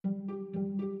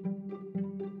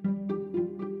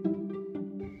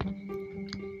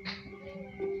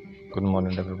Good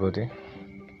morning, everybody.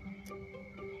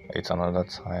 It's another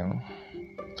time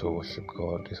to worship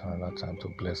God. It's another time to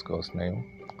bless God's name.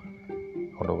 I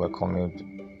want to welcome you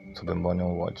to the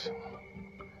morning watch.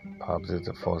 Perhaps it's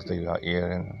the first day you are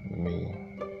hearing me,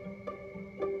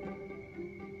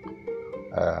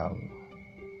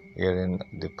 hearing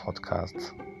the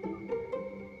podcast.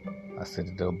 I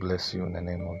said, they'll bless you in the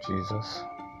name of Jesus.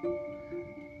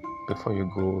 Before you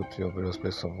go to your various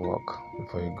place of work,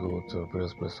 before you go to your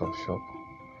various place of shop,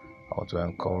 I want to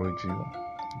encourage you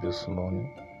this morning.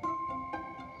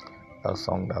 That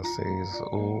song that says,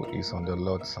 "Who is on the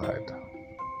Lord's side?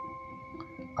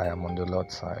 I am on the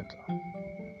Lord's side."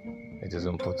 It is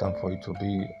important for you to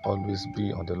always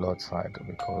be on the Lord's side,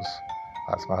 because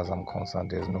as far as I'm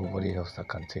concerned, there's nobody else that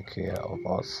can take care of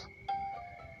us.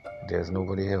 There's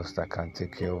nobody else that can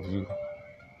take care of you.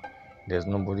 There's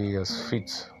nobody else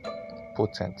fit,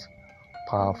 potent,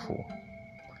 powerful,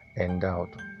 endowed,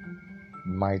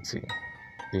 mighty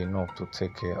enough to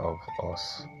take care of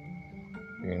us.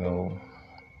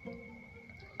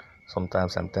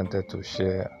 Sometimes I'm tempted to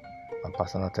share my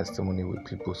personal testimony with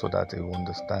people so that they will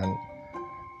understand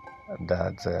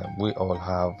that we all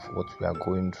have what we are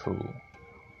going through.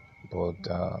 But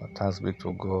thanks be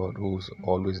to God, who's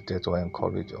always there to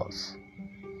encourage us.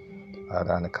 I had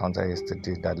an encounter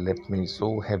yesterday that left me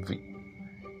so heavy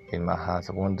in my heart,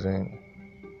 wondering,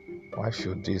 why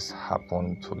should this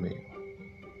happen to me?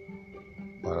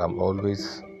 But I'm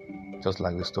always, just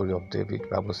like the story of David, the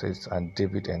Bible says, and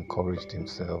David encouraged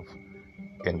himself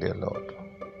in the Lord.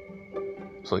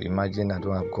 So imagine I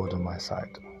don't have God on my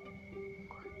side.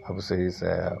 The Bible says,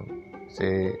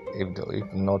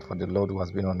 if not for the Lord who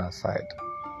has been on our side,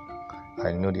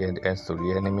 I know the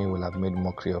enemy will have made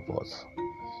mockery of us.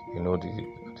 The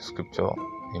scripture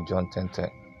in John 10:10,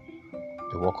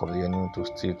 the work of the enemy to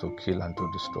steal, to kill, and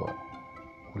to destroy.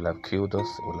 Will have killed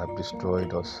us, will have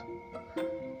destroyed us,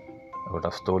 would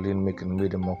have stolen,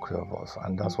 made a mockery of us.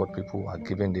 And that's what people are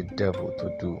giving the devil to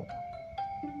do.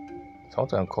 So I want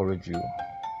to encourage you,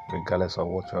 regardless of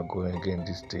what you are going against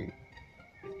this day,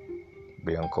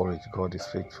 be encouraged. God is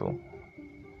faithful.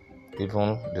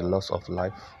 Even the loss of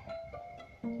life,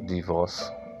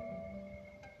 divorce,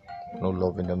 no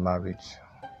love in the marriage,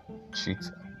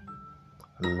 cheat,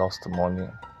 lost money,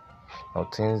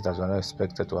 things that were not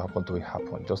expected to happen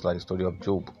happen. Just like the story of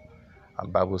Job. And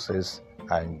the Bible says,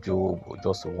 and Job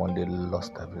just one day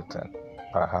lost everything.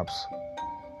 Perhaps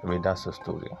maybe that's the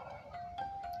story.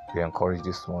 Be encouraged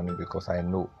this morning, because I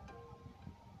know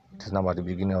it is not about the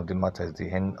beginning of the matter, it's the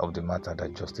end of the matter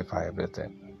that justify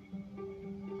everything.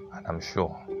 And I'm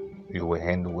sure you will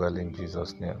end well in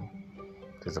Jesus' name.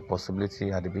 There's a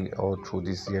possibility all through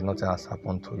this year nothing has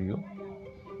happened to you.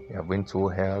 You have been through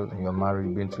hell in your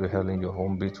marriage, been through hell in your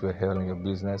home, been through hell in your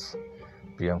business.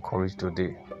 Be encouraged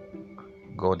today.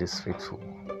 God is faithful.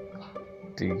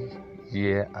 The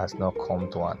year has not come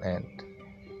to an end.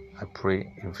 I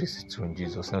pray a visit you in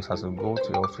Jesus' name. As you go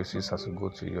to your offices, as you go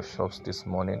to your shops this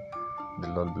morning, the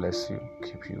Lord bless you,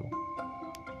 keep you,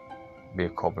 be a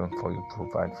covering for you,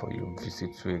 provide for you,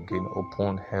 visit you again,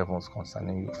 open heavens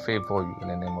concerning you, favor you in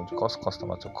the name of Jesus, cause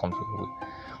customers to come to you.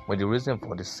 May the reason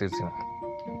for this season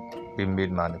be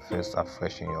made manifest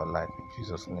afresh in your life in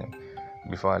Jesus' name.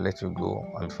 Before I let you go,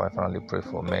 and before I finally pray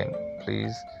for men,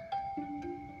 please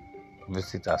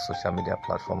visit our social media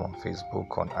platform on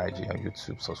Facebook, on IG, on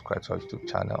YouTube. Subscribe to our YouTube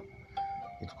channel.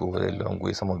 It goes a long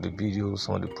way. Some of the videos,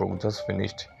 some of the programs just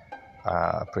finished.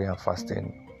 Prayer and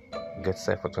fasting. Get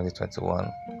set for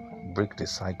 2021. Break the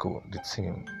cycle, the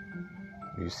team.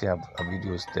 You see our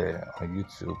videos there on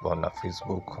YouTube, on our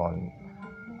Facebook, on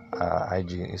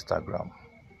IG, Instagram.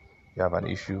 You have an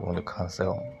you want to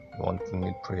cancel, you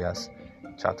need prayers,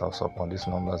 chat us up on this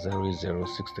number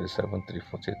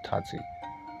 08063734830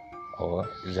 or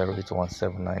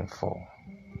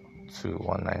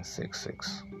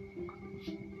 08179421966.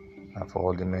 And for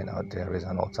all the men out there, there is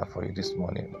an altar for you this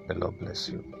morning. The Lord bless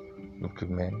you. Look at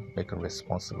men, make a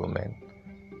responsible men.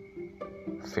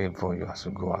 Favor you as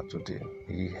you go out today.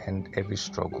 He end every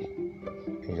struggle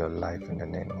in your life in the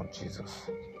name of Jesus.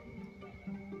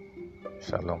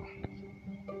 Shalom.